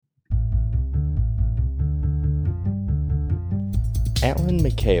Alan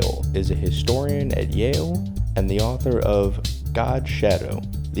Mikhail is a historian at Yale and the author of God's Shadow,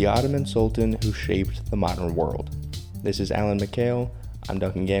 the Ottoman Sultan Who Shaped the Modern World. This is Alan Mikhail. I'm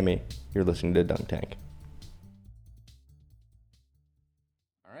Duncan Gammy. You're listening to Dunk Tank.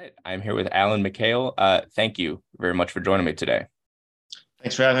 All right, I'm here with Alan Mikhail. Thank you very much for joining me today.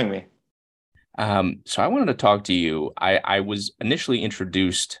 Thanks for having me. So I wanted to talk to you. I was initially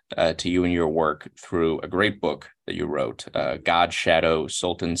introduced to you and your work through a great book that you wrote, God's Shadow,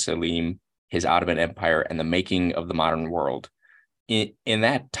 Sultan Selim, His Ottoman Empire, and the Making of the Modern World. In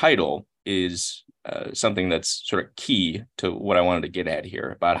that title is something that's sort of key to what I wanted to get at here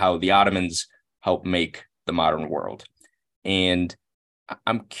about how the Ottomans helped make the modern world. And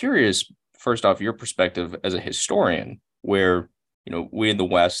I'm curious, first off, your perspective as a historian, where we in the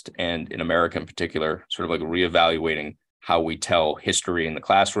West and in America in particular, sort of like reevaluating how we tell history in the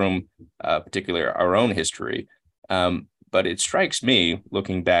classroom, particularly our own history. But it strikes me,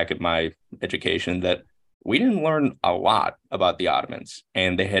 looking back at my education, that we didn't learn a lot about the Ottomans,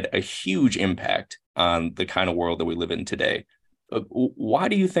 and they had a huge impact on the kind of world that we live in today. Why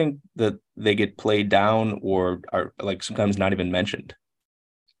do you think that they get played down or are like sometimes not even mentioned?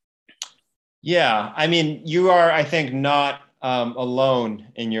 Yeah, I mean, you are, I think, not alone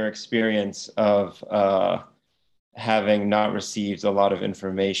in your experience of having not received a lot of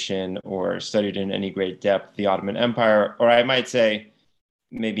information or studied in any great depth the Ottoman Empire, or I might say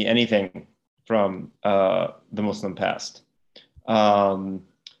maybe anything from the Muslim past. And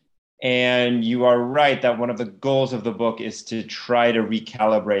you are right that one of the goals of the book is to try to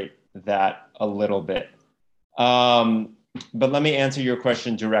recalibrate that a little bit. But let me answer your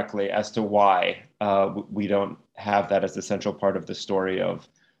question directly as to why we don't have that as the central part of the story of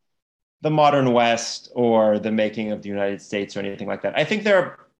the modern West or the making of the United States or anything like that. I think there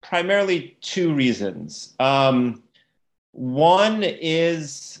are primarily two reasons. One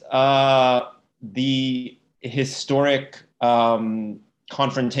is the historic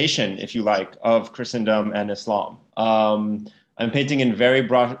confrontation, if you like, of Christendom and Islam. I'm painting in very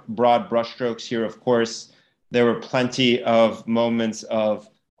broad brushstrokes here. Of course, there were plenty of moments of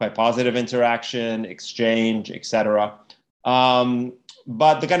quite positive interaction, exchange, etc.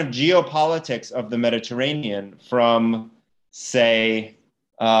 But the kind of geopolitics of the Mediterranean from, say,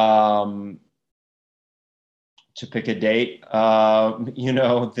 to pick a date,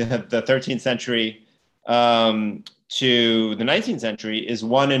 the 13th century to the 19th century is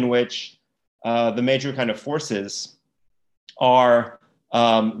one in which the major kind of forces are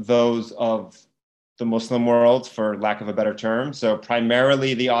those of the Muslim world, for lack of a better term. So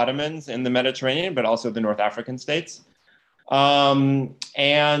primarily the Ottomans in the Mediterranean, but also the North African states, and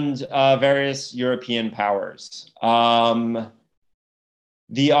various European powers. The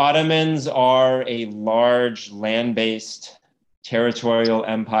Ottomans are a large land-based territorial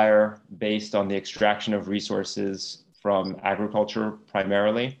empire based on the extraction of resources from agriculture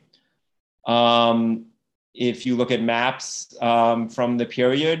primarily. If you look at maps from the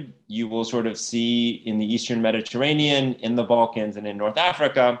period, you will sort of see in the Eastern Mediterranean, in the Balkans, and in North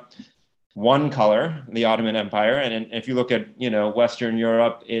Africa, one color, the Ottoman Empire. And if you look at, Western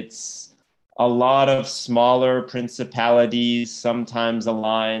Europe, it's a lot of smaller principalities, sometimes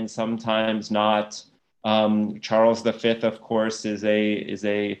aligned, sometimes not. Charles V, of course, is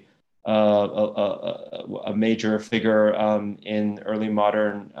a major figure in early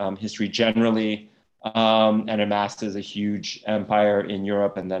modern history generally. And amasses a huge empire in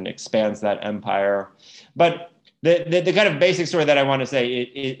Europe and then expands that empire. But the kind of basic story that I want to say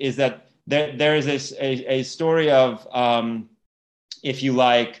is that there is a story of, if you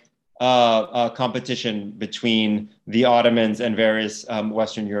like, a competition between the Ottomans and various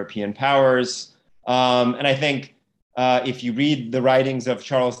Western European powers. And I think if you read the writings of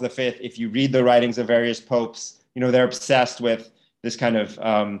Charles V, if you read the writings of various popes, they're obsessed with this kind of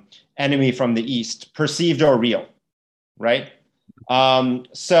enemy from the East, perceived or real, right?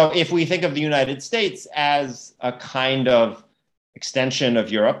 So if we think of the United States as a kind of extension of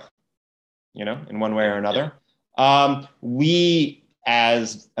Europe, in one way or another, we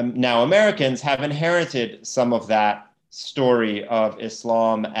as now Americans have inherited some of that story of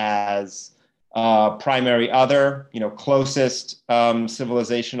Islam as primary other, closest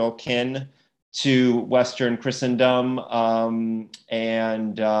civilizational kin to Western Christendom,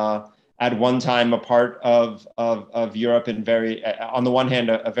 and at one time a part of Europe, and on the one hand,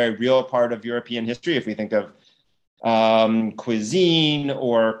 a very real part of European history, if we think of cuisine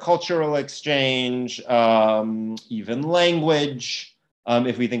or cultural exchange, even language,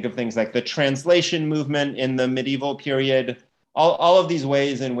 if we think of things like the translation movement in the medieval period, all of these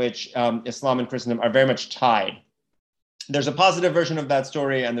ways in which Islam and Christendom are very much tied there's a positive version of that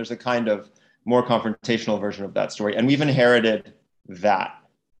story, and there's a kind of more confrontational version of that story. And we've inherited that.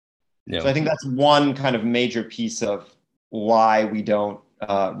 Yeah. So I think that's one kind of major piece of why we don't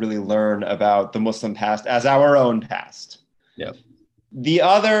really learn about the Muslim past as our own past. Yeah. The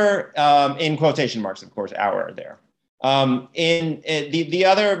other, in quotation marks, of course, our there. The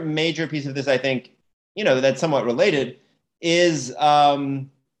other major piece of this, I think, that's somewhat related, is a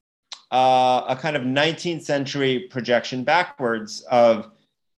kind of 19th century projection backwards of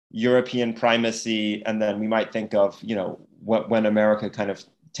European primacy, and then we might think of, when America kind of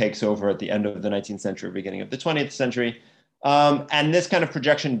takes over at the end of the 19th century, beginning of the 20th century, and this kind of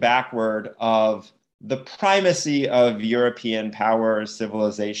projection backward of the primacy of European power,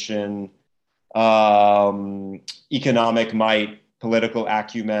 civilization, economic might, political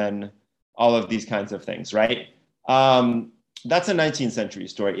acumen, all of these kinds of things, right? That's a 19th century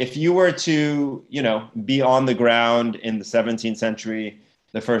story. If you were to, be on the ground in the 17th century,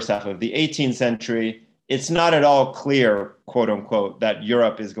 the first half of the 18th century, it's not at all clear, quote unquote, that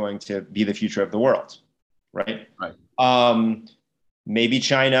Europe is going to be the future of the world, right? Right. Maybe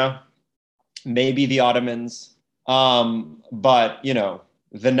China, maybe the Ottomans, but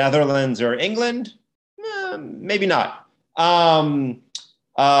the Netherlands or England, maybe not.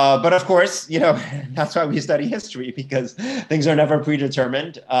 But of course, that's why we study history, because things are never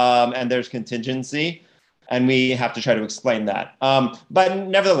predetermined, and there's contingency, and we have to try to explain that. But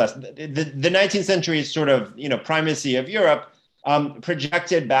nevertheless, the 19th century sort of primacy of Europe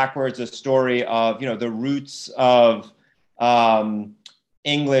projected backwards a story of the roots of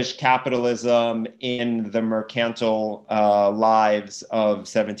English capitalism in the mercantile lives of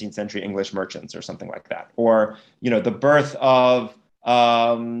 17th century English merchants, or something like that, or the birth of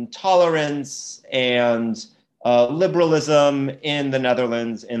tolerance and liberalism in the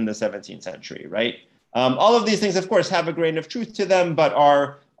Netherlands in the 17th century, right? All of these things, of course, have a grain of truth to them, but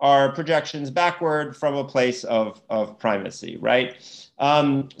are projections backward from a place of primacy, right?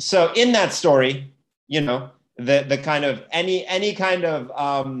 So in that story, the kind of any kind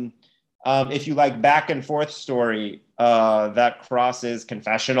of if you like, back and forth story that crosses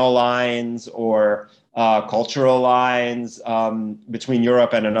confessional lines or cultural lines between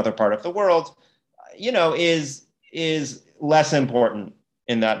Europe and another part of the world, is less important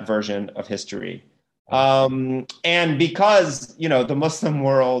in that version of history. And because the Muslim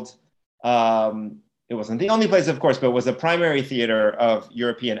world, it wasn't the only place, of course, but was a primary theater of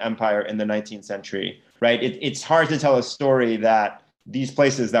European empire in the 19th century, right? It's hard to tell a story that these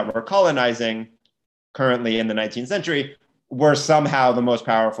places that were colonizing currently in the 19th century were somehow the most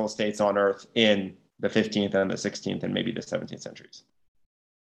powerful states on earth in the 15th and the 16th and maybe the 17th centuries.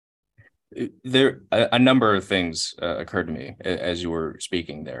 There, a number of things occurred to me as you were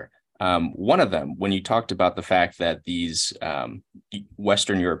speaking there. One of them, when you talked about the fact that these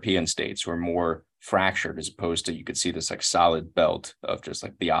Western European states were more fractured, as opposed to, you could see this like solid belt of just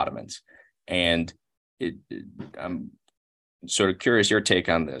like the Ottomans. And I'm sort of curious your take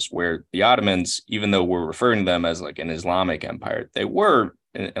on this, where the Ottomans, even though we're referring to them as like an Islamic empire, they were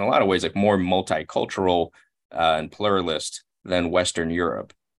in a lot of ways like more multicultural and pluralist than Western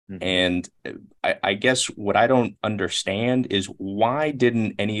Europe. Mm-hmm. And I guess what I don't understand is, why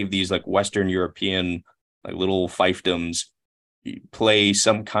didn't any of these like Western European like little fiefdoms play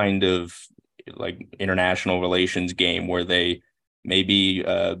some kind of like international relations game where they maybe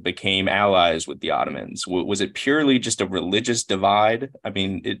became allies with the Ottomans? Was it purely just a religious divide? I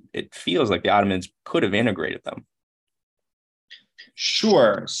mean, it feels like the Ottomans could have integrated them.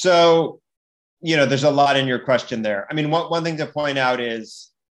 Sure. So, there's a lot in your question there. I mean, one thing to point out is,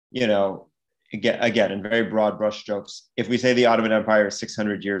 again, in very broad brushstrokes, if we say the Ottoman Empire is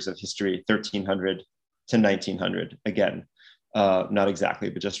 600 years of history, 1300 to 1900, again, not exactly,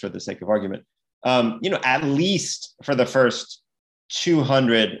 but just for the sake of argument, at least for the first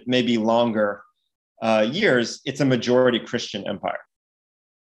 200, maybe longer years, it's a majority Christian empire,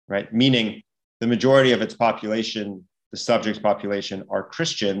 right? Meaning the majority of its population, the subject population, are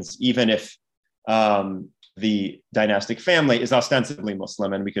Christians, even if the dynastic family is ostensibly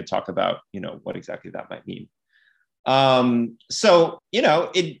Muslim, and we could talk about, what exactly that might mean. So,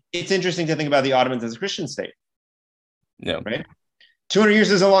 it's interesting to think about the Ottomans as a Christian state. Yeah. Right. 200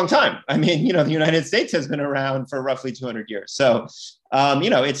 years is a long time. I mean, the United States has been around for roughly 200 years. So,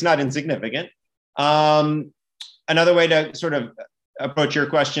 it's not insignificant. Another way to sort of approach your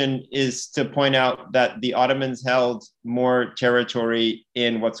question is to point out that the Ottomans held more territory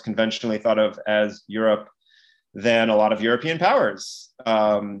in what's conventionally thought of as Europe than a lot of European powers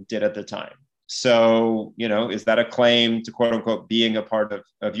did at the time. So, is that a claim to, quote unquote, being a part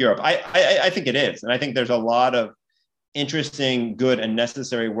of Europe? I think it is. And I think there's a lot of interesting, good, and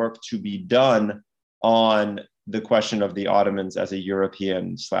necessary work to be done on the question of the Ottomans as a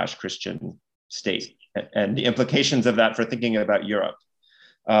European/Christian state and the implications of that for thinking about Europe.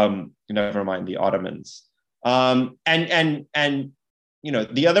 Never mind the Ottomans. And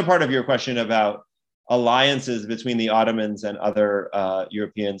the other part of your question about alliances between the Ottomans and other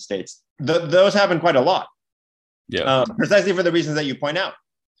European states, those happen quite a lot. Yeah. Precisely for the reasons that you point out,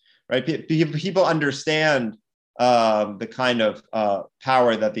 right? People understand the kind of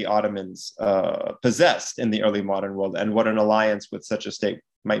power that the Ottomans possessed in the early modern world and what an alliance with such a state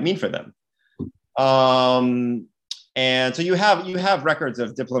might mean for them. And so you have records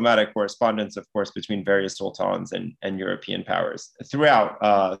of diplomatic correspondence, of course, between various sultans and European powers throughout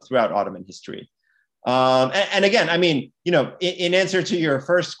Ottoman history. And again, I mean, in answer to your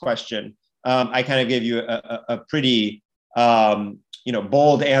first question, I kind of gave you a pretty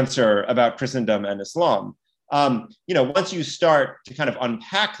bold answer about Christendom and Islam. Once you start to kind of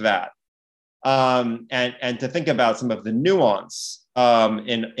unpack that and to think about some of the nuance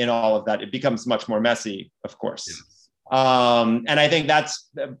in all of that, it becomes much more messy, of course. Yes. And I think that's,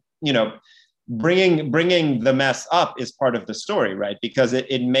 bringing the mess up is part of the story, right? Because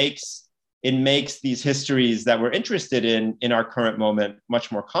it makes these histories that we're interested in our current moment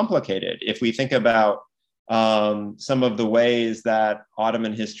much more complicated. If we think about some of the ways that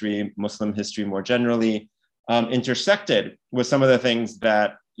Ottoman history, Muslim history more generally, intersected with some of the things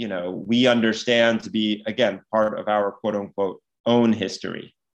that we understand to be, again, part of our quote unquote own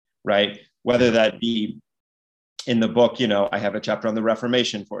history, right? Whether that be in the book, I have a chapter on the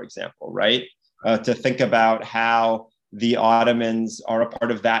Reformation, for example, right? To think about how the Ottomans are a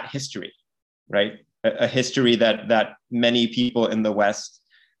part of that history, right? A history that many people in the West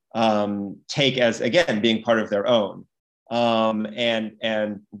take as, again, being part of their own.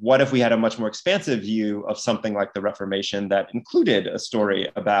 And what if we had a much more expansive view of something like the Reformation that included a story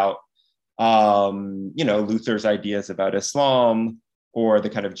about, Luther's ideas about Islam, or the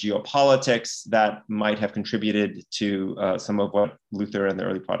kind of geopolitics that might have contributed to some of what Luther and the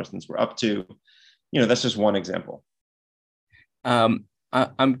early Protestants were up to. That's just one example.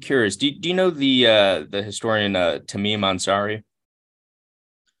 I'm curious. Do you know the historian Tamim Ansari?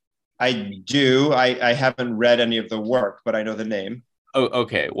 I do. I haven't read any of the work, but I know the name. Oh,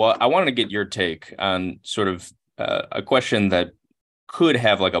 okay. Well, I wanted to get your take on sort of a question that could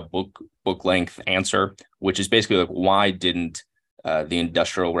have like a book length answer, which is basically like, why didn't the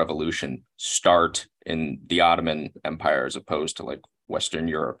Industrial Revolution start in the Ottoman Empire as opposed to like Western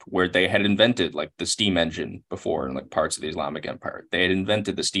Europe, where they had invented like the steam engine before in like parts of the Islamic Empire. They had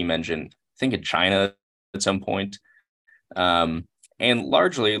invented the steam engine, I think, in China at some point. And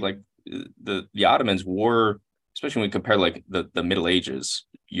largely like the Ottomans were, especially when we compare like the Middle Ages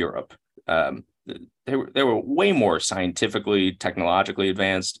Europe, they were way more scientifically, technologically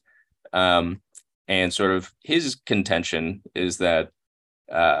advanced. And sort of his contention is that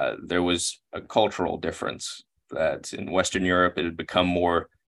there was a cultural difference, that in Western Europe, it had become more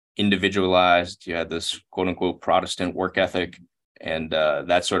individualized. You had this quote unquote Protestant work ethic. And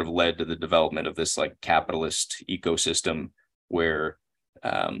that sort of led to the development of this like capitalist ecosystem where,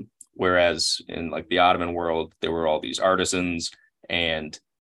 whereas in like the Ottoman world, there were all these artisans and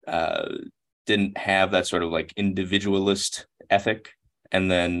didn't have that sort of like individualist ethic. And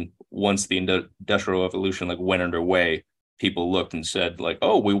then once the Industrial Revolution like went underway, people looked and said like,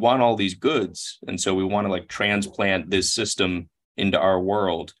 oh, we want all these goods. And so we want to like transplant this system into our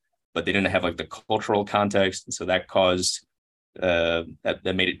world, but they didn't have like the cultural context. And so that caused, that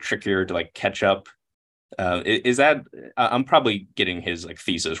made it trickier to like catch up. Is that, I'm probably getting his like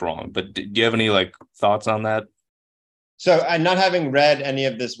thesis wrong, but do you have any like thoughts on that? So, and not having read any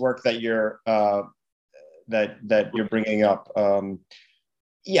of this work that you're bringing up,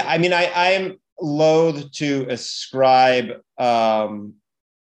 yeah, I mean, I am loath to ascribe the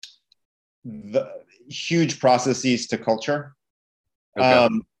huge processes to culture. Okay.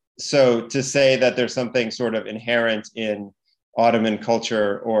 So to say that there's something sort of inherent in Ottoman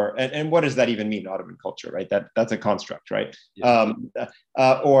culture, and what does that even mean, Ottoman culture, right? That's a construct, right? Yeah.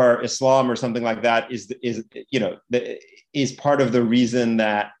 Or Islam or something like that is part of the reason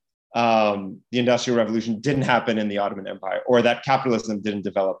that the Industrial Revolution didn't happen in the Ottoman Empire, or that capitalism didn't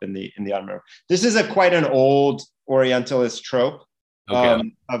develop in the Ottoman Empire. This is quite an old Orientalist trope,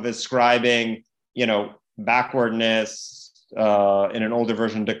 okay, of ascribing, backwardness, in an older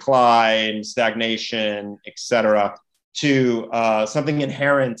version, decline, stagnation, etc., to something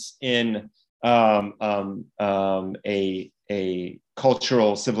inherent in a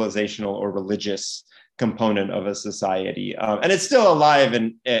cultural, civilizational, or religious component of a society, and it's still alive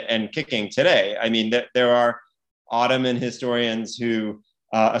and kicking today. I mean, there are Ottoman historians who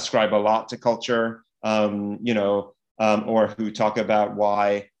ascribe a lot to culture, or who talk about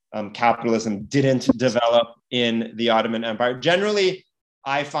why capitalism didn't develop in the Ottoman Empire. Generally,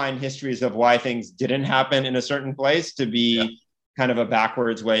 I find histories of why things didn't happen in a certain place to be kind of a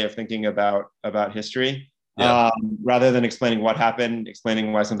backwards way of thinking about history, rather than explaining what happened,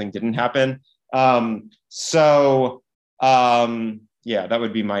 explaining why something didn't happen. That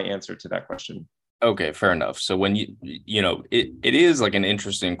would be my answer to that question. Okay, fair enough. So when it is like an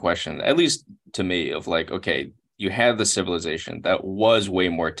interesting question, at least to me, of like, okay, you have the civilization that was way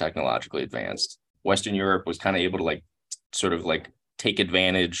more technologically advanced. Western Europe was kind of able to like sort of like take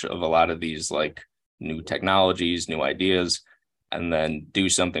advantage of a lot of these like new technologies, new ideas, and then do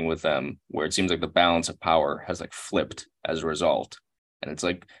something with them where it seems like the balance of power has like flipped as a result. And it's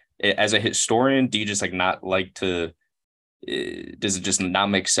like, as a historian, do you just like not like to, does it just not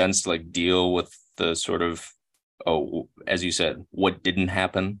make sense to like deal with the sort of, oh, as you said, what didn't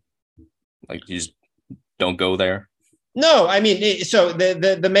happen? Like you just don't go there? No, I mean, so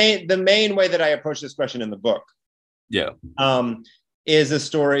the main way that I approach this question in the book, is a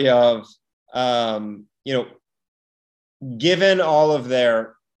story of, given all of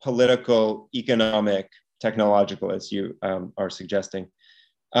their political, economic, technological, as you are suggesting,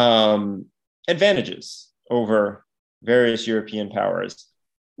 advantages over various European powers,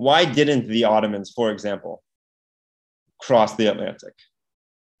 why didn't the Ottomans, for example, cross the Atlantic,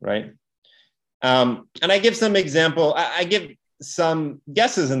 right? And I give some example. I give some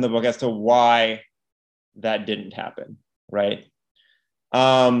guesses in the book as to why that didn't happen, right?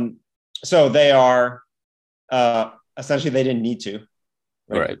 So they are essentially, they didn't need to,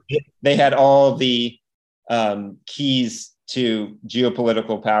 right? They had all the keys to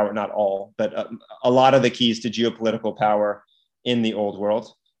geopolitical power, not all, but a lot of the keys to geopolitical power in the old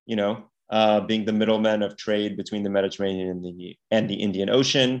world, being the middlemen of trade between the Mediterranean and the Indian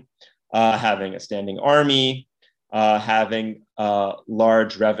Ocean, having a standing army, having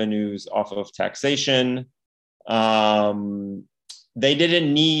large revenues off of taxation. They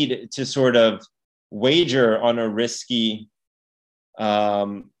didn't need to sort of wager on a risky,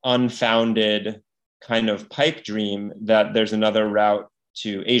 unfounded kind of pipe dream that there's another route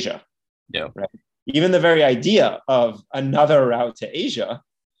to Asia. Right? Even the very idea of another route to Asia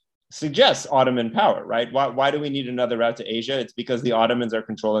suggests Ottoman power, right? Why do we need another route to Asia? It's because the Ottomans are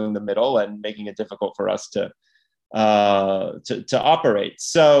controlling the middle and making it difficult for us to operate.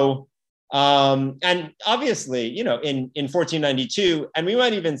 So, and obviously, in 1492, and we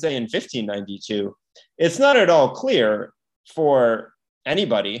might even say in 1592, it's not at all clear for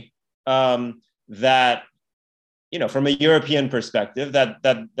anybody that, from a European perspective, that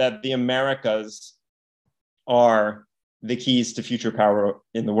the Americas are the keys to future power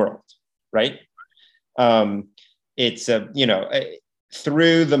in the world, right? It's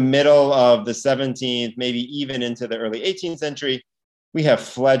through the middle of the 17th, maybe even into the early 18th century, we have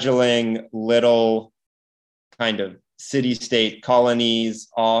fledgling little kind of city-state colonies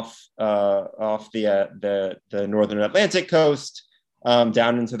off the northern Atlantic coast,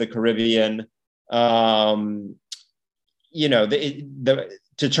 down into the Caribbean. To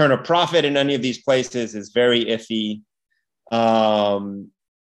turn a profit in any of these places is very iffy.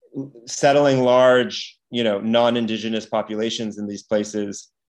 Settling large, non-indigenous populations in these places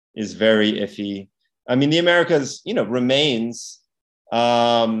is very iffy. I mean, the Americas, remains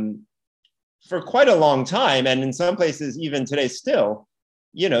for quite a long time, and in some places, even today, still,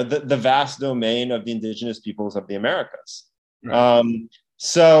 the vast domain of the indigenous peoples of the Americas. Right.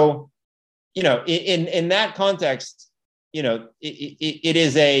 In that context, it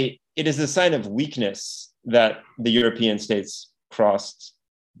is a sign of weakness that the European states crossed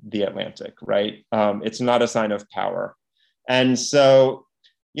the Atlantic, right? It's not a sign of power. And so,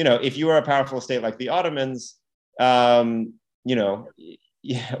 if you are a powerful state like the Ottomans, why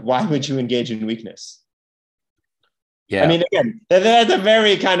would you engage in weakness? Yeah. I mean, again, that's a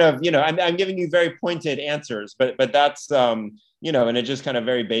very kind of, I'm giving you very pointed answers, but that's, in a just kind of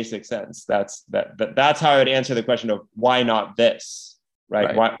very basic sense, that's how I would answer the question of why not this,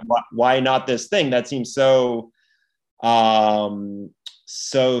 right? Why not this thing that seems so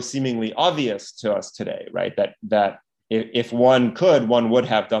seemingly obvious to us today, right? That if one could, one would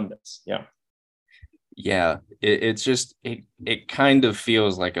have done this. Yeah. Yeah. It's just, it kind of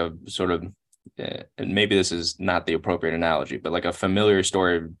feels like a sort of, and maybe this is not the appropriate analogy, but like a familiar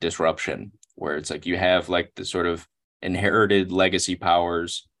story of disruption, where it's like you have like the sort of inherited legacy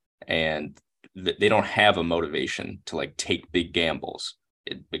powers, and they don't have a motivation to like take big gambles.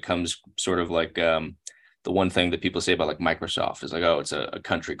 It becomes sort of like the one thing that people say about like Microsoft is like, oh, it's a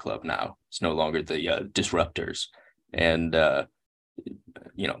country club now. It's no longer the disruptors. And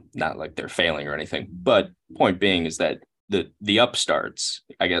not like they're failing or anything, but point being is that the upstarts,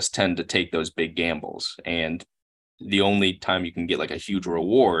 I guess, tend to take those big gambles, and the only time you can get like a huge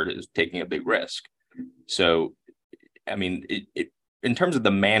reward is taking a big risk. So, I mean, in terms of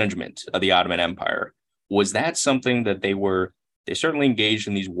the management of the Ottoman Empire, was that something that they certainly engaged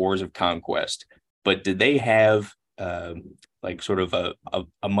in these wars of conquest, but did they have like sort of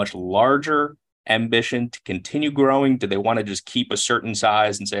a much larger ambition to continue growing? Did they want to just keep a certain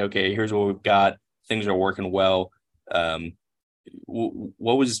size and say, okay, here's what we've got, things are working well?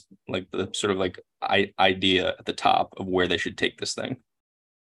 What was like the sort of like idea at the top of where they should take this thing?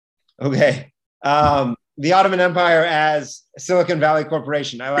 Okay. The Ottoman Empire as Silicon Valley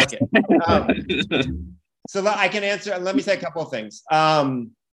Corporation. I like it. So I can answer. Let me say a couple of things.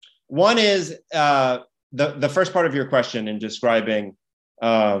 One is the first part of your question in describing,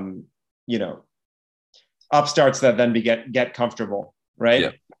 upstarts that then get comfortable,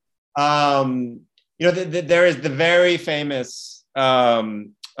 right? Yeah. There is the very famous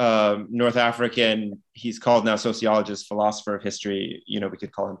North African, he's called now sociologist, philosopher of history, we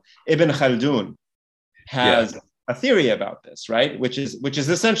could call him Ibn Khaldun, has a theory about this, right? Which is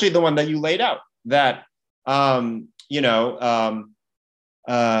essentially the one that you laid out, that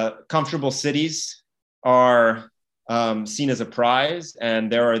comfortable cities are seen as a prize,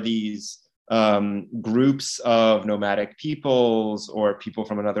 and there are these groups of nomadic peoples or people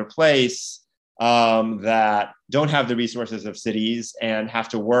from another place that don't have the resources of cities and have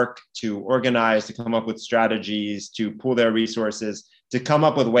to work to organize, to come up with strategies, to pool their resources, to come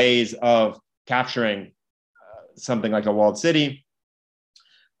up with ways of capturing something like a walled city.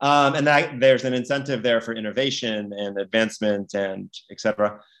 And that there's an incentive there for innovation and advancement and et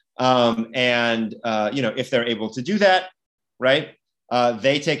cetera. If they're able to do that, right,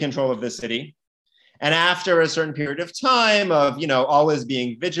 they take control of the city. And after a certain period of time of, always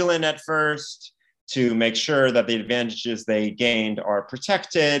being vigilant at first to make sure that the advantages they gained are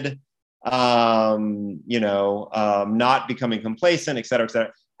protected, not becoming complacent, et cetera, et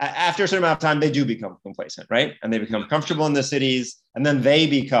cetera. After a certain amount of time, they do become complacent, right? And they become comfortable in the cities, and then they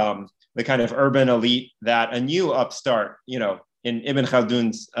become the kind of urban elite that a new upstart, in Ibn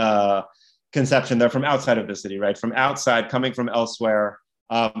Khaldun's conception, they're from outside of the city, right? From outside, coming from elsewhere,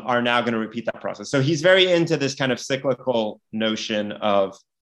 are now going to repeat that process. So he's very into this kind of cyclical notion of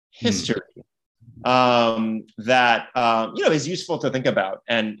history that is useful to think about,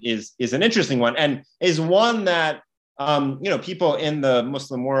 and is an interesting one, and is one that people in the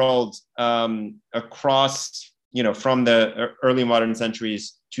Muslim world across, from the early modern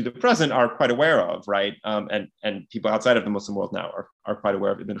centuries to the present are quite aware of, right? And people outside of the Muslim world now are quite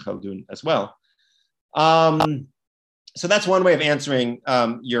aware of Ibn Khaldun as well. So that's one way of answering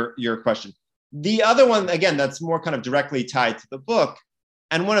your question. The other one, again, that's more kind of directly tied to the book,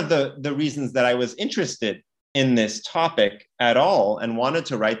 and one of the reasons that I was interested in this topic at all and wanted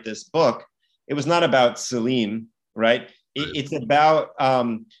to write this book, it was not about Selim, right? It's about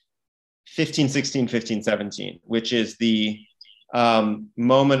 1516, 1517, which is the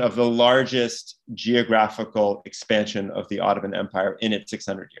moment of the largest geographical expansion of the Ottoman Empire in its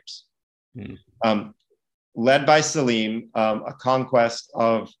 600 years. Led by Selim, a conquest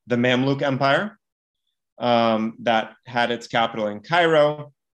of the Mamluk Empire that had its capital in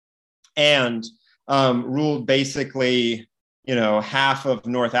Cairo and ruled basically, half of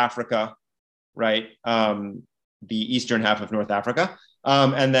North Africa, right? The eastern half of North Africa,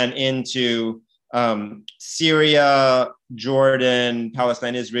 and then into Syria, Jordan,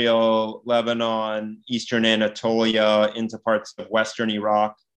 Palestine, Israel, Lebanon, Eastern Anatolia, into parts of Western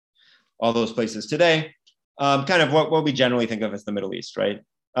Iraq, all those places today. Kind of what we generally think of as the Middle East, right?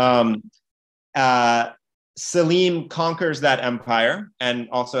 Selim conquers that empire and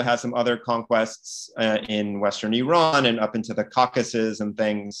also has some other conquests in Western Iran and up into the Caucasus and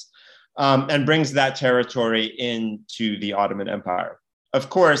things, and brings that territory into the Ottoman Empire. Of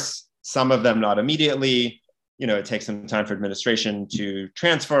course, some of them not immediately. It takes some time for administration to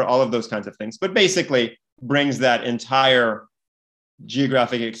transfer, all of those kinds of things, but basically brings that entire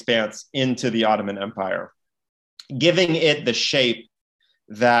geographic expanse into the Ottoman Empire, giving it the shape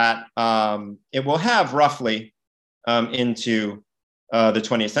that it will have roughly into the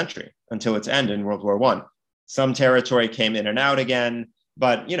 20th century until its end in World War I. Some territory came in and out again,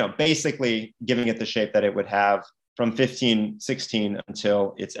 but basically giving it the shape that it would have from 1516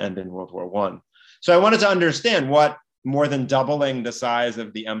 until its end in World War I. So I wanted to understand what more than doubling the size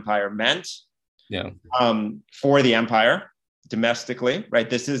of the empire meant for the empire domestically, right?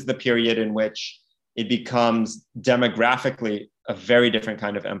 This is the period in which it becomes demographically a very different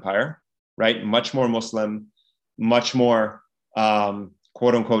kind of empire, right? Much more Muslim, much more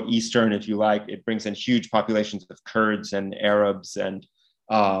quote unquote Eastern, if you like. It brings in huge populations of Kurds and Arabs and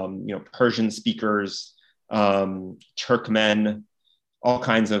Persian speakers, Turkmen, all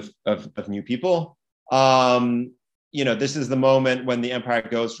kinds of new people. This is the moment when the empire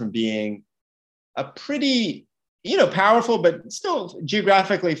goes from being a pretty, powerful, but still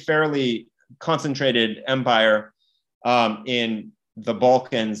geographically fairly concentrated empire in the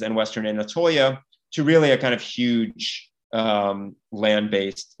Balkans and Western Anatolia to really a kind of huge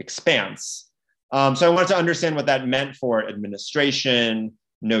land-based expanse. So I wanted to understand what that meant for administration,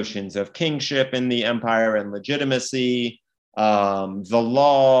 notions of kingship in the empire and legitimacy, the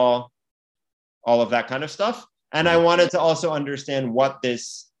law, all of that kind of stuff. And I wanted to also understand what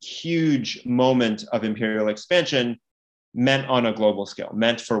this huge moment of imperial expansion meant on a global scale,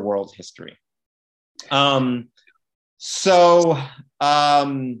 meant for world history. So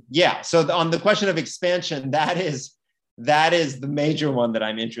on the question of expansion, that is the major one that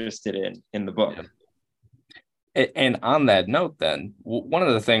I'm interested in the book. And on that note, then, one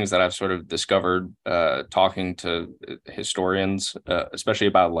of the things that I've sort of discovered talking to historians, especially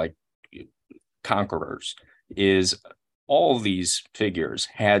about like conquerors, is all of these figures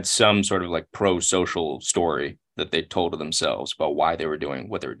had some sort of like pro-social story that they told to themselves about why they were doing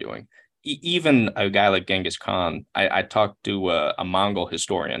what they were doing. Even a guy like Genghis Khan, I talked to a Mongol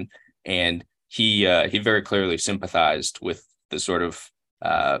historian, and he very clearly sympathized with the sort of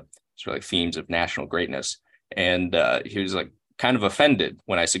like themes of national greatness. And he was like kind of offended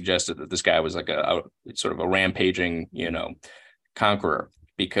when I suggested that this guy was like a sort of a rampaging, conqueror,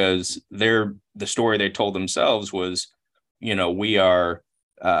 because the story they told themselves was, we're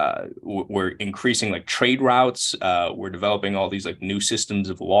increasing like trade routes. We're developing all these like new systems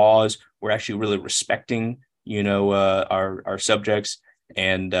of laws. We're actually really respecting, our subjects,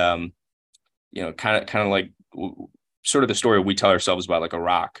 and kind of like sort of the story we tell ourselves about like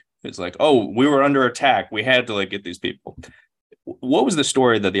Iraq. It's like, oh, we were under attack. We had to like get these people. What was the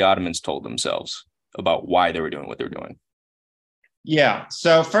story that the Ottomans told themselves about why they were doing what they were doing? Yeah.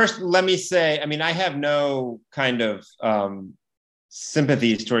 So first, let me say, I have no kind of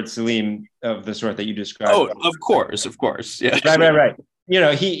sympathies towards Selim of the sort that you described. Oh, of course. Yeah. Right.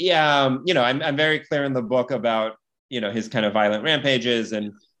 I'm very clear in the book about, his kind of violent rampages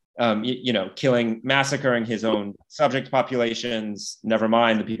and, massacring his own subject populations, never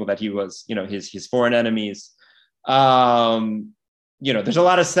mind the people that he was, his foreign enemies. There's a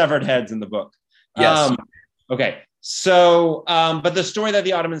lot of severed heads in the book. Yes. Okay. So, but the story that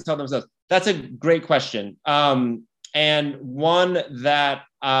the Ottomans tell themselves, that's a great question. And one that,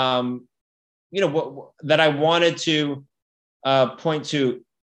 that I wanted to point to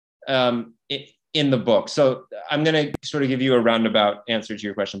in the book. So I'm going to sort of give you a roundabout answer to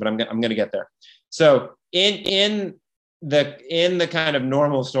your question, but I'm going to get there. So in the kind of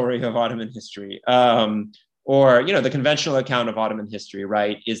normal story of Ottoman history, or the conventional account of Ottoman history,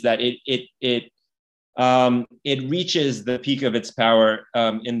 right, is that it reaches the peak of its power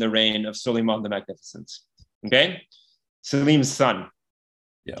in the reign of Suleiman the Magnificent. Okay, Selim's son,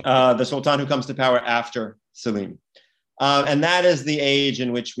 the Sultan who comes to power after Selim, and that is the age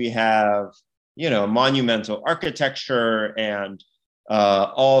in which we have monumental architecture and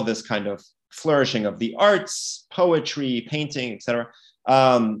all this kind of flourishing of the arts, poetry, painting, etc.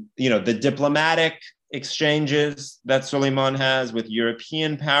 The diplomatic exchanges that Suleiman has with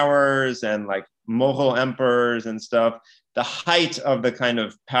European powers and like Mughal emperors and stuff, the height of the kind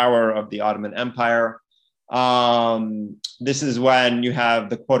of power of the Ottoman Empire. This is when you have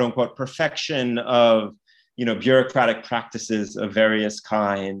the quote unquote perfection of, bureaucratic practices of various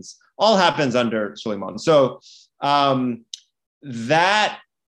kinds, all happens under Suleiman. So that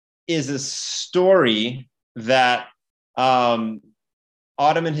is a story that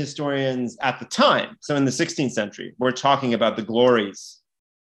Ottoman historians at the time, so in the 16th century, were talking about the glories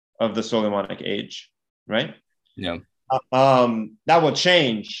of the Suleimanic age, right? Yeah. That will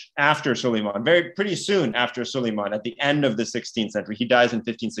change after Suleiman, pretty soon after Suleiman, at the end of the 16th century. He dies in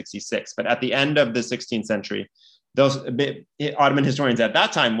 1566, but at the end of the 16th century, those Ottoman historians at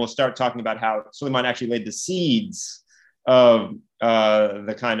that time will start talking about how Suleiman actually laid the seeds of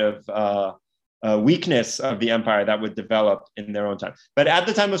the kind of weakness of the empire that would develop in their own time. But at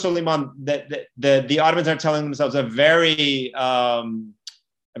the time of Suleiman, the Ottomans are telling themselves a very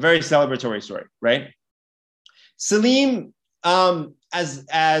celebratory story, right? Selim doesn't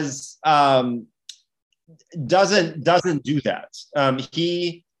do that.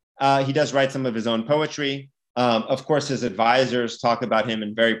 He does write some of his own poetry. Of course, his advisors talk about him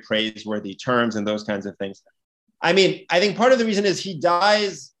in very praiseworthy terms and those kinds of things. I think part of the reason is he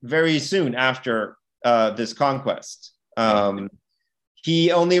dies very soon after this conquest.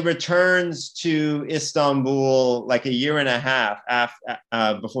 He only returns to Istanbul like a year and a half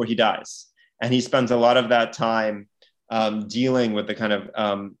before he dies, and he spends a lot of that time dealing with the kind of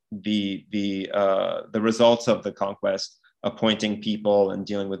the results of the conquest, appointing people and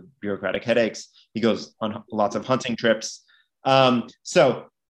dealing with bureaucratic headaches. He goes on lots of hunting trips. So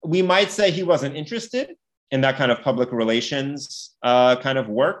we might say he wasn't interested in that kind of public relations kind of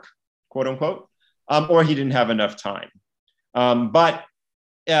work, quote unquote, or he didn't have enough time.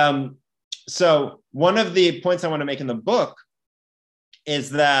 So one of the points I want to make in the book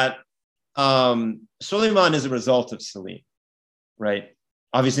is that Suleiman is a result of Selim, right?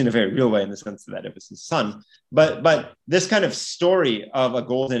 Obviously in a very real way, in the sense that it was his son. But this kind of story of a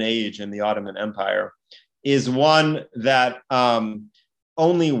golden age in the Ottoman Empire is one that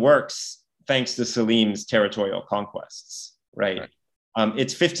only works thanks to Selim's territorial conquests, right?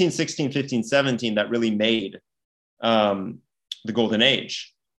 It's 1516, 1517 that really made the golden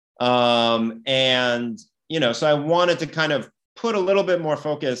age. And, so I wanted to kind of put a little bit more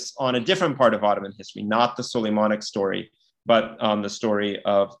focus on a different part of Ottoman history, not the Suleimanic story, but on the story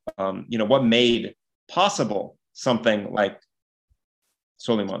of, what made possible something like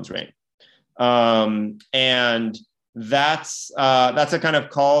Suleiman's reign. And that's a kind of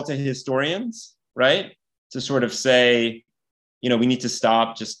call to historians, right? To sort of say, we need to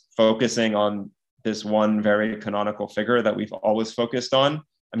stop just focusing on this one very canonical figure that we've always focused on.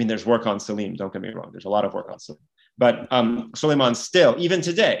 I mean, there's work on Selim, don't get me wrong. There's a lot of work on Selim. But Suleiman still, even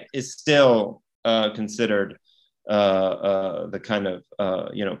today, is still considered the kind of,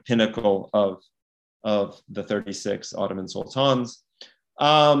 pinnacle of the 36 Ottoman sultans.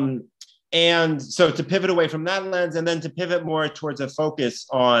 And so to pivot away from that lens and then to pivot more towards a focus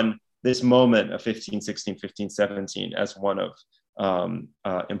on this moment of 1516, 1517 as one of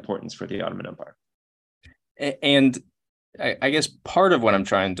importance for the Ottoman Empire. And I guess part of what I'm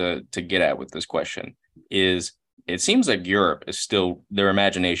trying to get at with this question is it seems like Europe is still, their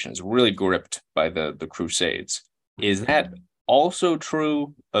imagination is really gripped by the Crusades. Is that also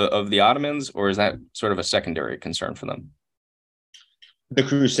true of the Ottomans, or is that sort of a secondary concern for them? The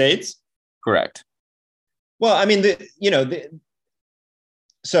Crusades? Correct. Well, I mean, the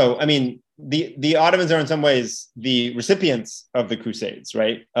Ottomans are in some ways the recipients of the Crusades,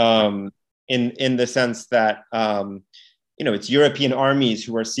 right? In the sense that, it's European armies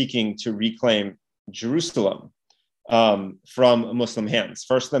who are seeking to reclaim Jerusalem from Muslim hands.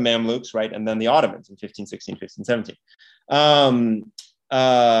 First the Mamluks, right? And then the Ottomans in 1516, 1517.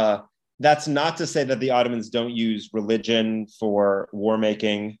 That's not to say that the Ottomans don't use religion for war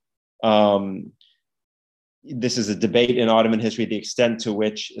making. This is a debate in Ottoman history, the extent to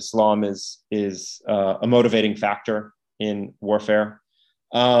which Islam is a motivating factor in warfare.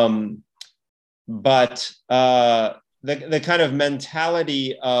 But the kind of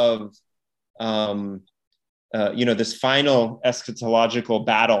mentality of this final eschatological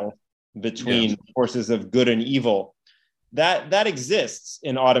battle between forces of good and evil that exists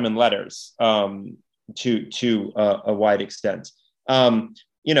in Ottoman letters to a wide extent. On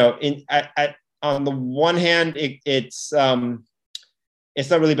the one hand, it's not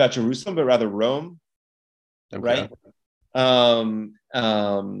really about Jerusalem, but rather Rome, right? For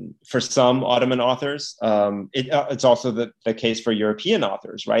some Ottoman authors, it's also the case for European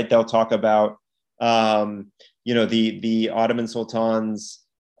authors, right? They'll talk about, the Ottoman sultans.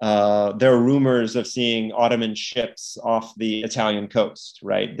 There are rumors of seeing Ottoman ships off the Italian coast,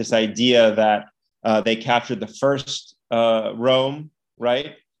 right? This idea that they captured the first Rome,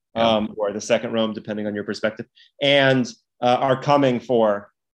 right? Or the second Rome, depending on your perspective, and are coming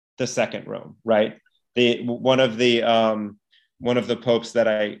for the second Rome, right? One of the popes that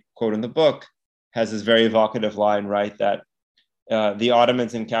I quote in the book has this very evocative line, right? That the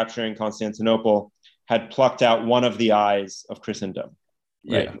Ottomans, in capturing Constantinople, had plucked out one of the eyes of Christendom,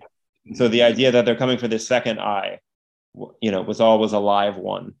 right? Yeah. So the idea that they're coming for this second eye, was always a live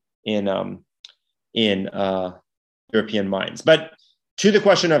one in European minds. But to the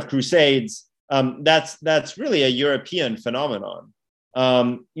question of Crusades, that's really a European phenomenon.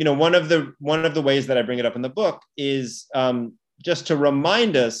 One of the ways that I bring it up in the book is just to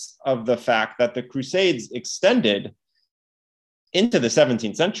remind us of the fact that the Crusades extended into the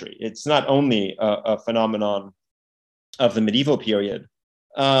 17th century. It's not only a phenomenon of the medieval period,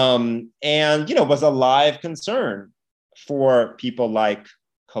 and was a live concern for people like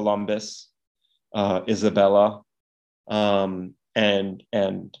Columbus, Isabella, and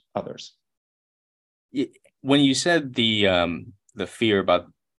others. When you said the fear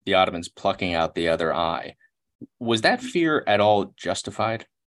about the Ottomans plucking out the other eye, was that fear at all justified?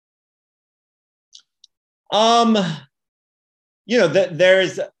 Um,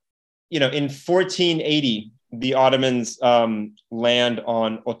 there's, in 1480, the Ottomans land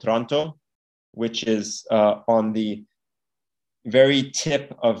on Otranto, which is on the very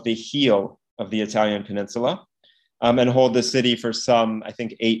tip of the heel of the Italian peninsula, and hold the city for some, I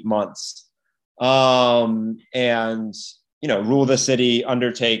think, 8 months, and rule the city.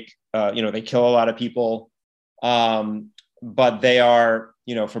 Undertake, they kill a lot of people, but they are,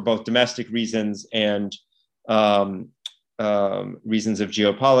 for both domestic reasons and reasons of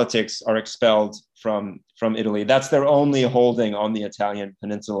geopolitics, are expelled from Italy. That's their only holding on the Italian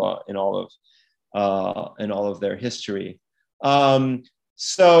peninsula in all of their history.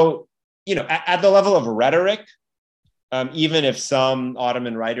 So, at the level of rhetoric, even if some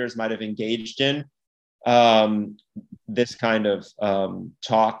Ottoman writers might have engaged in this kind of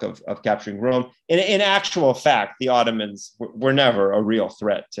talk of capturing Rome, in actual fact, the Ottomans were never a real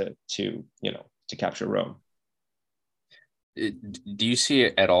threat to capture Rome. Do you see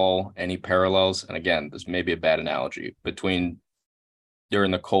at all any parallels? And again, this may be a bad analogy, between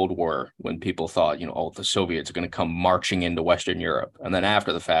during the Cold War, when people thought, the Soviets are going to come marching into Western Europe. And then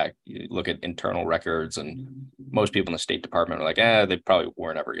after the fact, you look at internal records, and most people in the State Department are like, they probably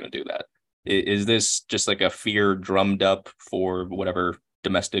weren't ever going to do that. Is this just like a fear drummed up for whatever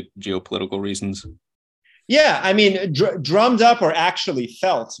domestic geopolitical reasons? Yeah, I mean, drummed up or actually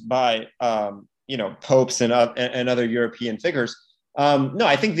felt by popes and other European figures. No,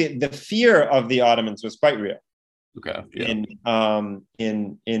 I think the fear of the Ottomans was quite real. Okay. Yeah.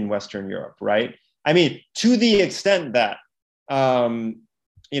 In Western Europe, right? I mean, to the extent that and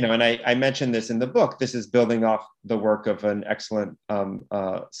I mentioned this in the book. This is building off the work of an excellent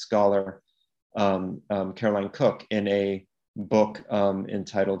scholar, Caroline Cook, in a book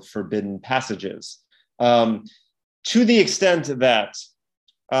entitled "Forbidden Passages." To the extent that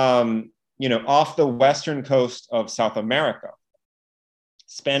off the western coast of South America,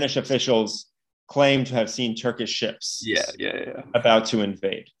 Spanish officials claim to have seen Turkish ships about to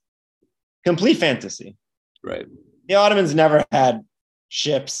invade. Complete fantasy. Right. The Ottomans never had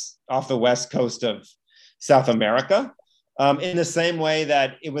ships off the west coast of South America, in the same way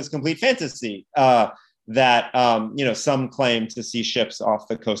that it was complete fantasy that some claim to see ships off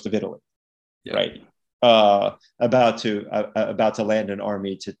the coast of Italy, right? About to land an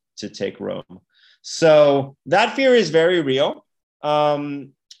army to take Rome. So that fear is very real.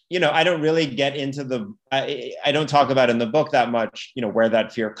 I don't really get into I don't talk about in the book that much, where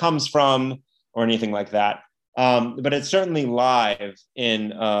that fear comes from or anything like that. But it's certainly live in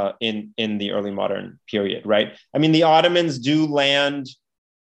the early modern period, right? I mean, the Ottomans do land,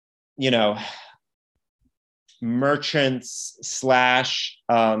 merchants /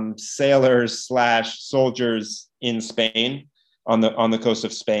 sailors / soldiers in Spain, on the coast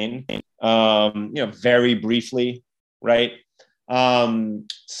of Spain, very briefly, right?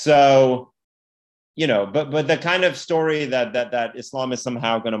 So, but the kind of story that Islam is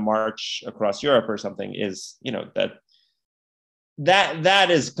somehow going to march across Europe or something is,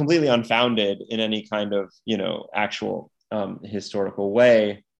 that is completely unfounded in any kind of, actual historical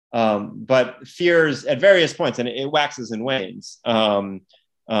way. But fears at various points, and it waxes and wanes,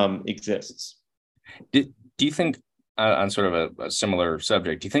 exists. Do you think, on sort of a similar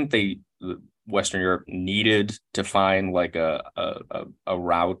subject, do you think Western Europe needed to find like a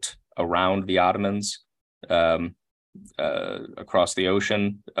route around the Ottomans across the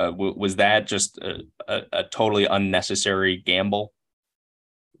ocean? Was that just a totally unnecessary gamble?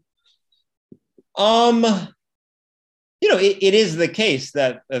 It is the case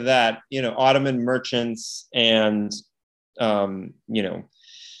that Ottoman merchants and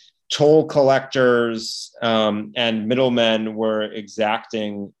toll collectors and middlemen were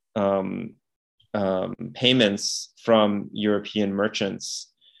exacting payments from European merchants,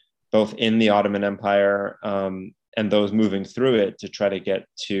 both in the Ottoman Empire and those moving through it to try to get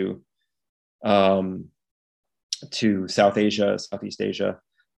to South Asia, Southeast Asia.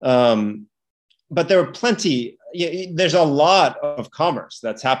 But there are there's a lot of commerce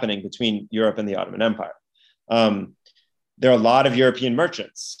that's happening between Europe and the Ottoman Empire. There are a lot of European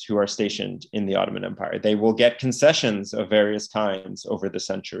merchants who are stationed in the Ottoman Empire. They will get concessions of various kinds over the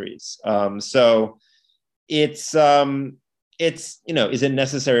centuries. So it's is it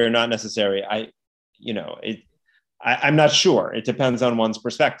necessary or not necessary? I'm not sure. It depends on one's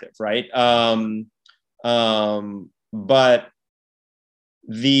perspective, right? But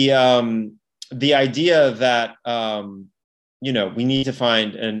the idea that we need to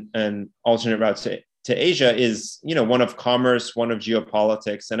find an alternate route to Asia is one of commerce, one of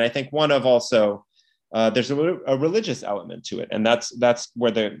geopolitics, and I think one of also there's a religious element to it, and that's where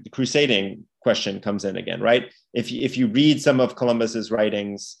the crusading question comes in again, right? If you read some of Columbus's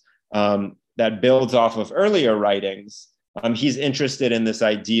writings that builds off of earlier writings, he's interested in this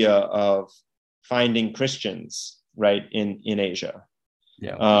idea of finding Christians, right, in Asia,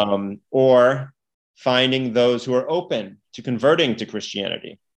 or finding those who are open to converting to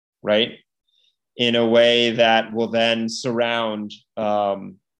Christianity, right, in a way that will then surround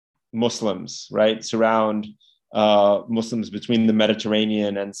Muslims, right, surround Muslims between the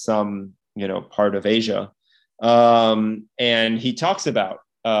Mediterranean and some, part of Asia. And he talks about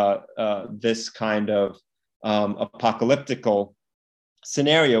this kind of apocalyptical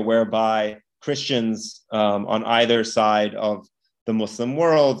scenario whereby Christians on either side of the Muslim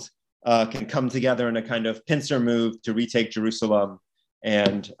world can come together in a kind of pincer move to retake Jerusalem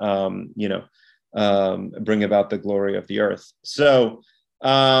and bring about the glory of the earth. So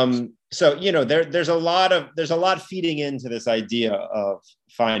there's a lot feeding into this idea of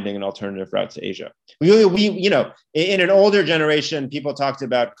finding an alternative route to Asia. We in an older generation, people talked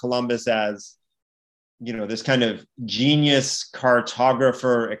about Columbus as this kind of genius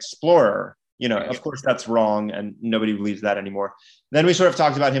cartographer explorer. Of course that's wrong, and nobody believes that anymore. Then we sort of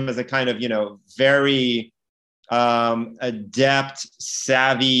talked about him as a kind of very adept,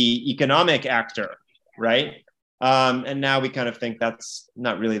 savvy economic actor, right? And now we kind of think that's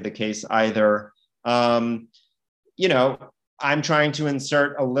not really the case either. I'm trying to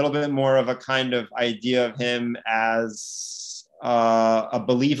insert a little bit more of a kind of idea of him as a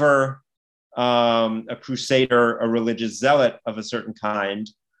believer, a crusader, a religious zealot of a certain kind,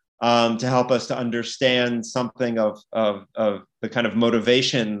 to help us to understand something of the kind of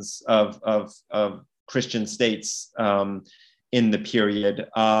motivations of Christian states in the period.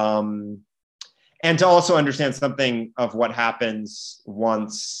 And to also understand something of what happens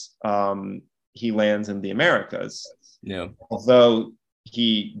once he lands in the Americas. Yeah. Although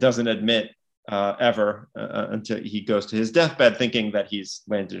he doesn't admit ever until he goes to his deathbed thinking that he's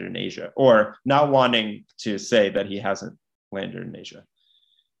landed in Asia, or not wanting to say that he hasn't landed in Asia.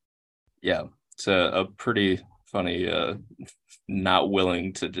 Yeah, it's a pretty funny, not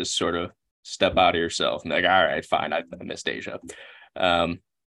willing to just sort of step out of yourself and like, all right, fine, I missed Asia. But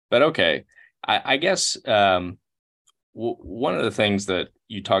okay. I guess one of the things that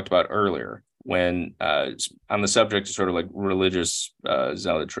you talked about earlier when on the subject of sort of like religious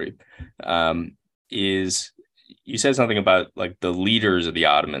zealotry is you said something about like the leaders of the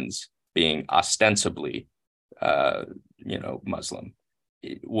Ottomans being ostensibly, Muslim.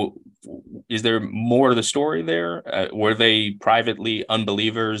 Is there more to the story there? Were they privately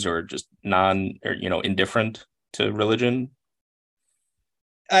unbelievers or just indifferent to religion?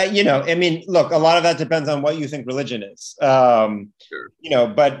 Look, a lot of that depends on what you think religion is. Sure.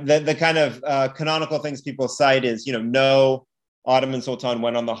 But the kind of canonical things people cite is, no Ottoman Sultan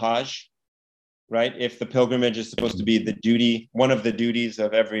went on the Hajj, right? If the pilgrimage is supposed to be one of the duties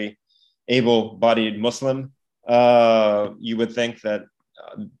of every able-bodied Muslim, you would think that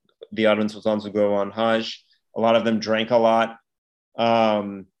the Ottoman Sultans would go on Hajj. A lot of them drank a lot.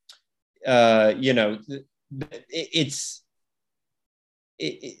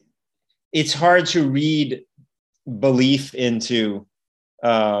 It's hard to read belief into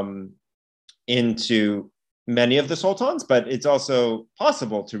many of the sultans, but it's also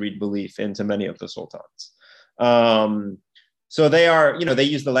possible to read belief into many of the sultans. So they are, they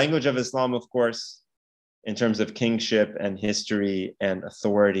use the language of Islam, of course, in terms of kingship and history and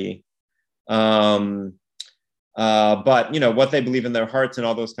authority. But what they believe in their hearts and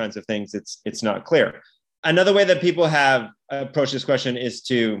all those kinds of things, it's not clear. Another way that people have approached this question is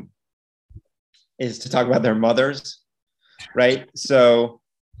to talk about their mothers, right? So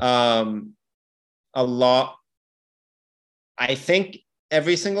I think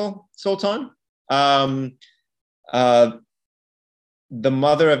every single sultan, the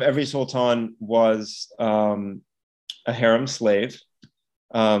mother of every sultan was a harem slave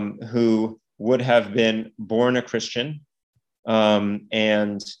who would have been born a Christian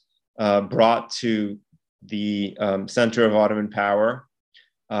and brought to the center of Ottoman power,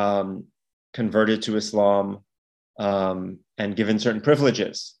 converted to Islam, and given certain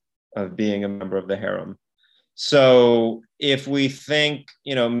privileges of being a member of the harem. So if we think,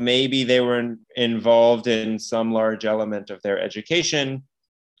 maybe they were involved in some large element of their education,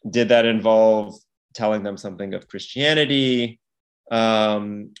 did that involve telling them something of Christianity,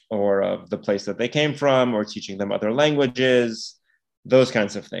 or of the place that they came from, or teaching them other languages, those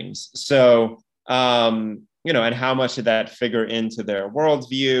kinds of things. So, and how much did that figure into their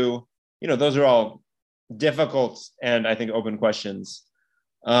worldview? Those are all difficult and I think open questions.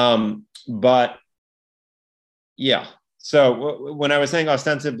 But yeah, so when I was saying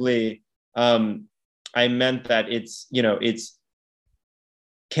ostensibly I meant that it's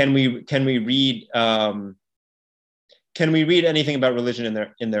can we read anything about religion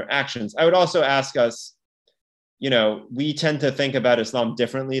in their actions? I would also ask us, we tend to think about Islam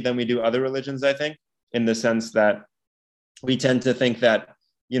differently than we do other religions, I think, in the sense that we tend to think that,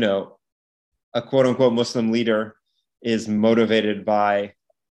 a quote unquote Muslim leader is motivated by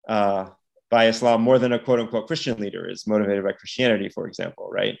Islam more than a quote unquote Christian leader is motivated by Christianity, for example,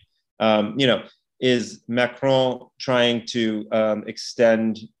 right? Is Macron trying to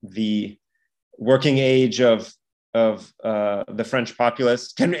extend the working age of the French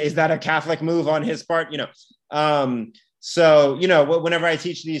populace? Is that a Catholic move on his part? So whenever I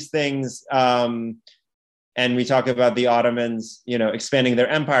teach these things, and we talk about the Ottomans, expanding their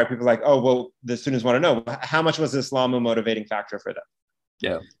empire, people are like, oh, well, the students want to know, how much was Islam a motivating factor for them?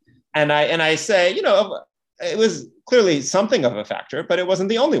 Yeah. And I say, it was clearly something of a factor, but it wasn't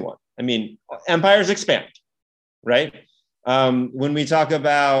the only one. I mean, empires expand, right? When we talk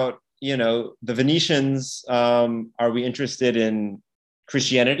about, the Venetians, are we interested in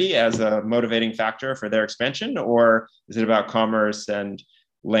Christianity as a motivating factor for their expansion, or is it about commerce and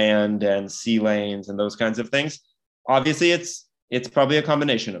land and sea lanes and those kinds of things? Obviously, it's probably a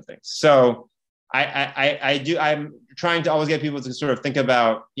combination of things. So I'm trying to always get people to sort of think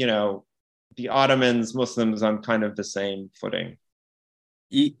about, the Ottomans, Muslims on kind of the same footing.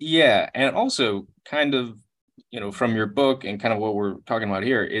 Yeah, and also kind of, from your book and kind of what we're talking about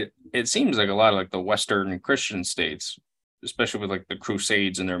here, it seems like a lot of like the Western Christian states, especially with like the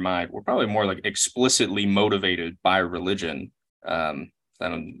Crusades in their mind, were probably more like explicitly motivated by religion than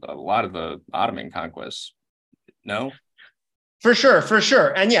a lot of the Ottoman conquests. No? For sure.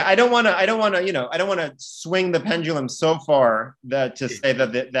 And yeah, I don't want to swing the pendulum so far that to say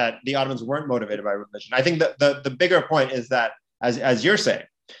that the Ottomans weren't motivated by religion. I think that the bigger point is that, as you're saying,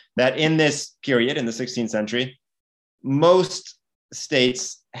 that in this period, in the 16th century, most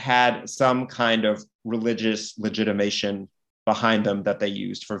states had some kind of religious legitimation behind them that they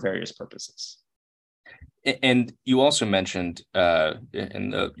used for various purposes. And you also mentioned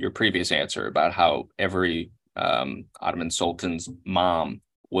in your previous answer about how every Ottoman sultan's mom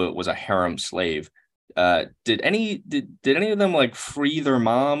was a harem slave. Did any of them like free their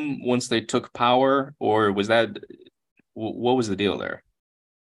mom once they took power, or was that what was the deal there?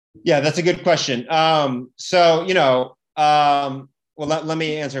 Yeah, that's a good question. Well, let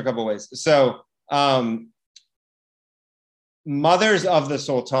me answer a couple of ways. So, mothers of the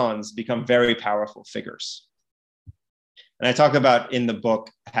sultans become very powerful figures. And I talk about in the book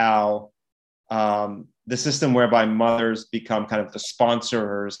how the system whereby mothers become kind of the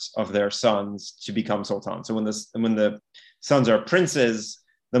sponsors of their sons to become sultans. So when the sons are princes,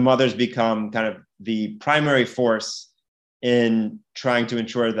 the mothers become kind of the primary force in trying to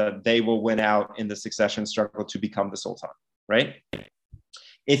ensure that they will win out in the succession struggle to become the sultan, right?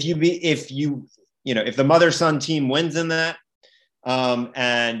 If the mother-son team wins in that,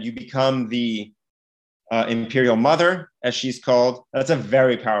 and you become the imperial mother, as she's called, that's a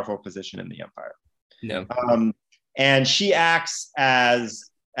very powerful position in the empire. No. And she acts as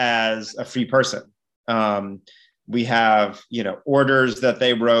a free person. We have, orders that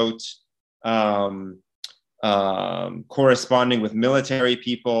they wrote, corresponding with military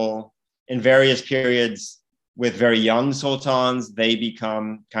people in various periods with very young sultans. They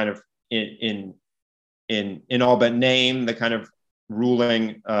become kind of in all but name the kind of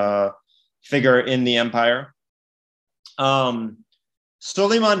ruling figure in the empire.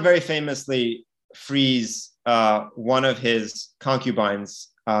 Suleiman very famously frees one of his concubines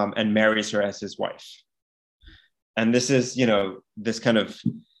and marries her as his wife. And this is, this kind of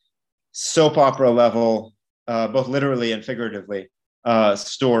soap opera level, both literally and figuratively,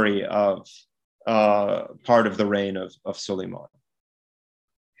 story of part of the reign of Suleiman.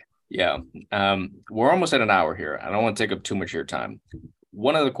 Yeah. We're almost at an hour here. I don't want to take up too much of your time.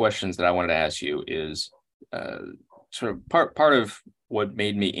 One of the questions that I wanted to ask you is sort of part of what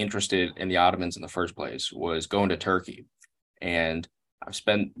made me interested in the Ottomans in the first place was going to Turkey. And I've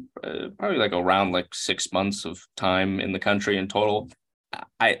spent probably like around like 6 months of time in the country in total.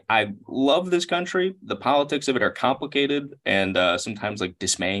 I love this country. The politics of it are complicated and sometimes like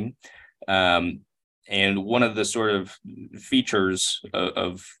dismaying. And one of the sort of features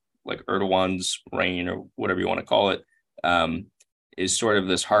of like Erdogan's reign, or whatever you want to call it, is sort of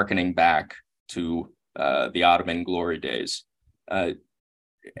this hearkening back to the Ottoman glory days,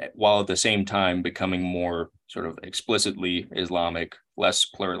 while at the same time becoming more sort of explicitly Islamic, less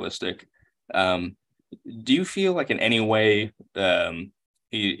pluralistic. Do you feel like in any way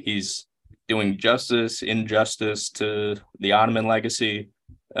he's doing injustice to the Ottoman legacy?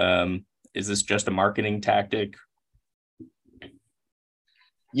 Is this just a marketing tactic?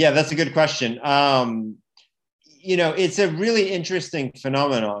 Yeah, that's a good question. It's a really interesting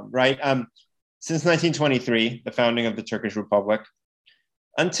phenomenon, right? Since 1923, the founding of the Turkish Republic,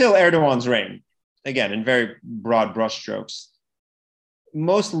 until Erdogan's reign, again, in very broad brushstrokes,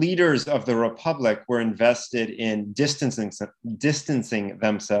 most leaders of the Republic were invested in distancing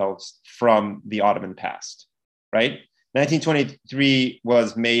themselves from the Ottoman past, right? 1923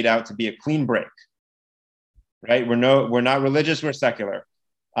 was made out to be a clean break, right? We're not religious, we're secular.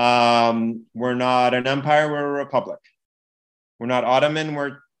 We're not an empire, we're a republic. We're not Ottoman,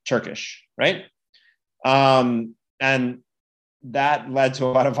 we're Turkish, right? And that led to a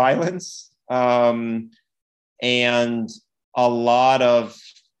lot of violence and a lot of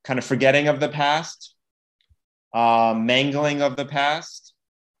kind of forgetting of the past, mangling of the past,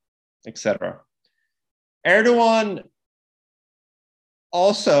 etc. Erdogan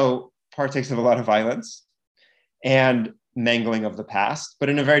also partakes of a lot of violence and mangling of the past, but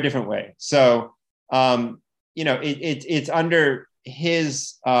in a very different way. So, it's under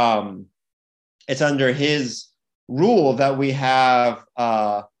his rule that we have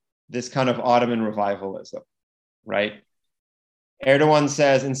this kind of Ottoman revivalism, right? Erdogan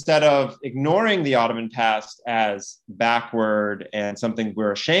says, instead of ignoring the Ottoman past as backward and something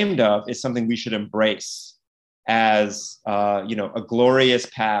we're ashamed of, is something we should embrace as a glorious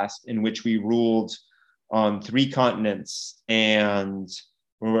past in which we ruled on 3 continents and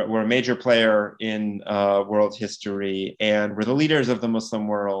we're a major player in world history and we're the leaders of the Muslim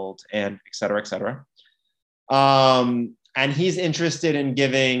world and et cetera, et cetera. And he's interested in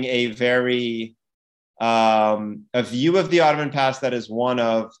giving a very a view of the Ottoman past that is one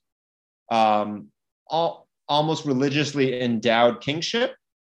of almost religiously endowed kingship.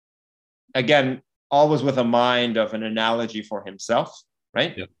 Again, always with a mind of an analogy for himself,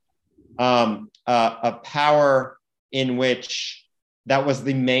 right? Yeah. A power in which that was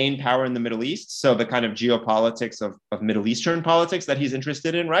the main power in the Middle East. So the kind of geopolitics of Middle Eastern politics that he's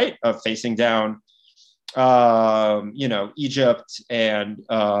interested in, right? Of facing down, Egypt and,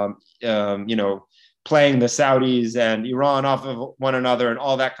 playing the Saudis and Iran off of one another and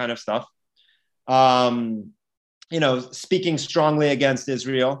all that kind of stuff. Speaking strongly against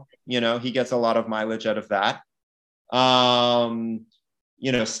Israel, he gets a lot of mileage out of that.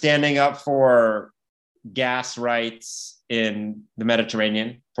 Standing up for gas rights in the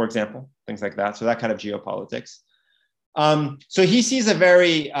Mediterranean, for example, things like that. So that kind of geopolitics. So he sees a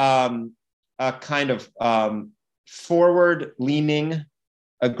very kind of forward-leaning,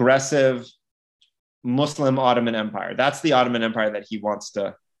 aggressive Muslim Ottoman Empire. That's the Ottoman Empire that he wants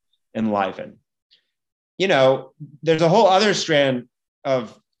to enliven. There's a whole other strand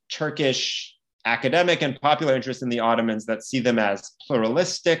of Turkish academic and popular interest in the Ottomans that see them as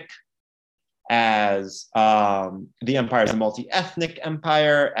pluralistic, as the empire is a multi-ethnic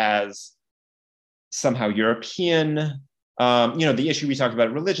empire, as somehow European. The issue we talked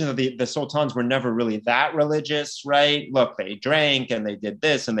about religion, the sultans were never really that religious, right? Look, they drank and they did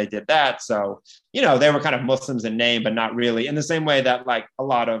this and they did that. So, they were kind of Muslims in name, but not really, in the same way that like a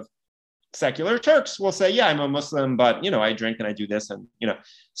lot of secular Turks will say, yeah, I'm a Muslim, but, I drink and I do this. And,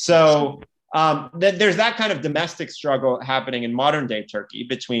 so there's that kind of domestic struggle happening in modern day Turkey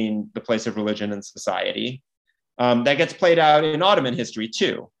between the place of religion and society that gets played out in Ottoman history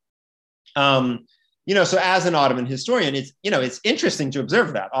too. So as an Ottoman historian, it's interesting to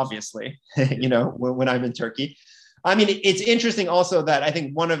observe that, obviously, when I'm in Turkey. I mean, it's interesting also that I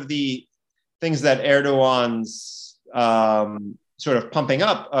think one of the things that Erdogan's sort of pumping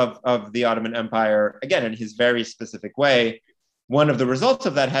up of the Ottoman Empire, again, in his very specific way, one of the results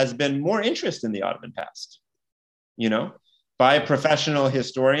of that has been more interest in the Ottoman past, by professional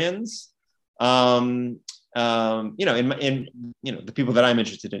historians, in the people that I'm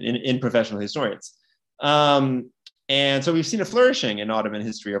interested in professional historians. And so we've seen a flourishing in Ottoman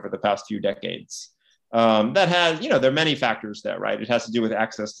history over the past few decades. That has, there are many factors there, right? It has to do with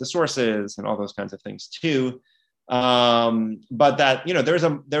access to sources and all those kinds of things too. But that,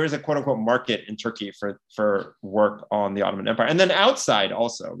 there is a quote unquote market in Turkey for work on the Ottoman Empire. And then outside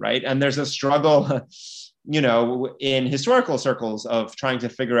also, right? And there's a struggle, in historical circles of trying to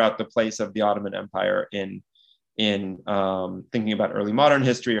figure out the place of the Ottoman Empire in thinking about early modern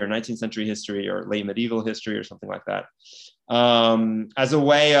history or 19th century history or late medieval history or something like that, as a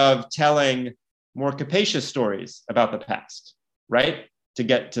way of telling more capacious stories about the past, right? To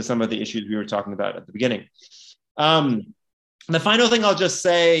get to some of the issues we were talking about at the beginning. The final thing I'll just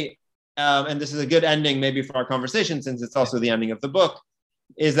say, and this is a good ending maybe for our conversation since it's also the ending of the book,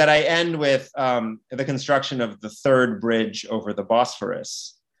 is that I end with the construction of the third bridge over the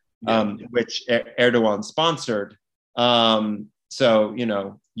Bosphorus, which Erdogan sponsored. So,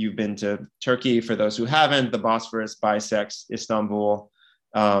 you've been to Turkey. For those who haven't, the Bosphorus bisects Istanbul.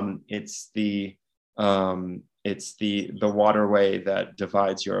 It's the waterway that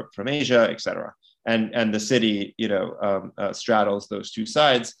divides Europe from Asia, etc. And the city, straddles those two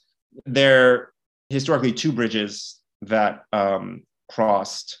sides. There are historically two bridges that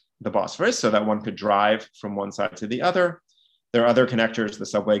crossed the Bosphorus so that one could drive from one side to the other. There are other connectors. The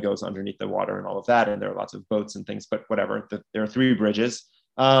subway goes underneath the water and all of that. And there are lots of boats and things, but whatever. There are three bridges.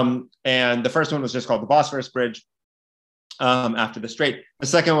 And the first one was just called the Bosphorus Bridge after the strait. The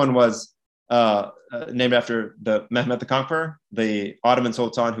second one was named after Mehmet the Conqueror, the Ottoman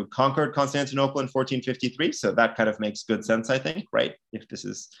Sultan who conquered Constantinople in 1453. So that kind of makes good sense, I think, right? If this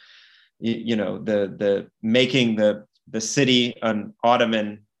is, the making the city an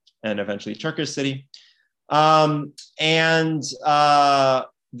Ottoman and eventually Turkish city. And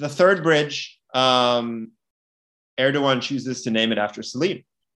the third bridge, Erdogan chooses to name it after Selim,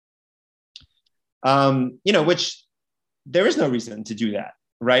 which there is no reason to do that,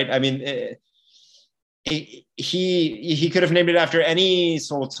 right? I mean, he could have named it after any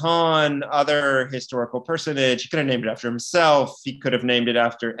sultan, other historical personage. He could have named it after himself. He could have named it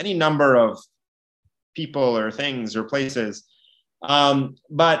after any number of people or things or places.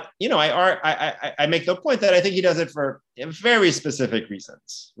 But I make the point that I think he does it for very specific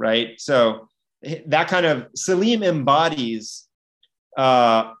reasons, right? So that kind of Selim embodies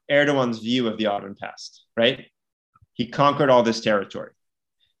Erdogan's view of the Ottoman past, right? He conquered all this territory.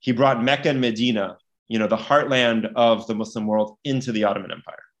 He brought Mecca and Medina, the heartland of the Muslim world, into the Ottoman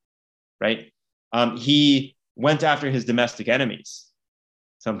Empire, right? He went after his domestic enemies,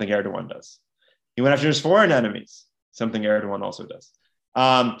 something Erdogan does. He went after his foreign enemies, something Erdogan also does.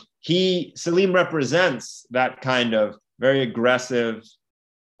 Selim represents that kind of very aggressive,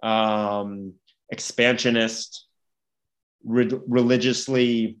 expansionist,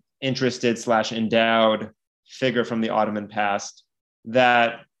 religiously interested / endowed figure from the Ottoman past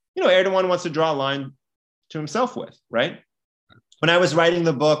that, Erdogan wants to draw a line to himself with, right? When I was writing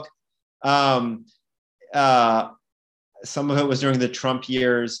the book, some of it was during the Trump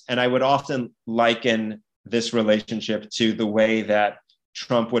years, and I would often liken this relationship to the way that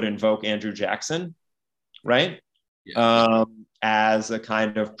Trump would invoke Andrew Jackson, right? Yeah. As a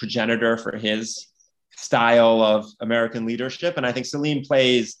kind of progenitor for his style of American leadership. And I think Selim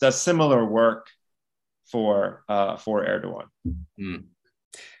does similar work for Erdogan. Mm.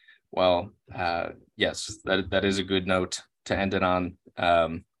 Well, yes, that is a good note to end it on.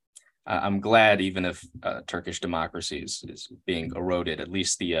 I'm glad, even if Turkish democracy is being eroded, at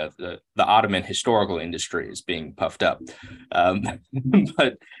least the Ottoman historical industry is being puffed up.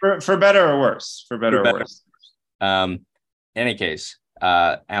 But for better or worse, for better or worse. In any case,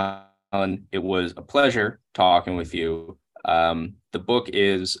 Alan, it was a pleasure talking with you. The book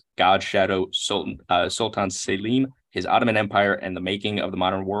is God's Shadow, Sultan Selim, His Ottoman Empire and the Making of the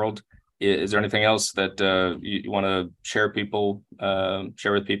Modern World. Is there anything else that you want to share with people,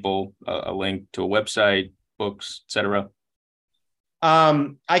 a link to a website, books, etc.?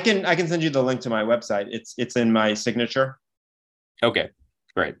 I can send you the link to my website. It's in my signature. Okay,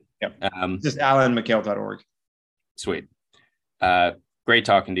 great. Yep. Just alanmikhail.org. Sweet. Great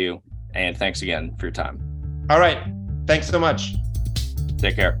talking to you, and thanks again for your time. All right. Thanks so much.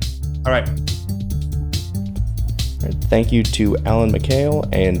 Take care. All right. Thank you to Alan Mikhail,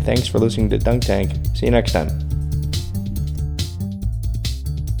 and thanks for listening to Dunk Tank. See you next time.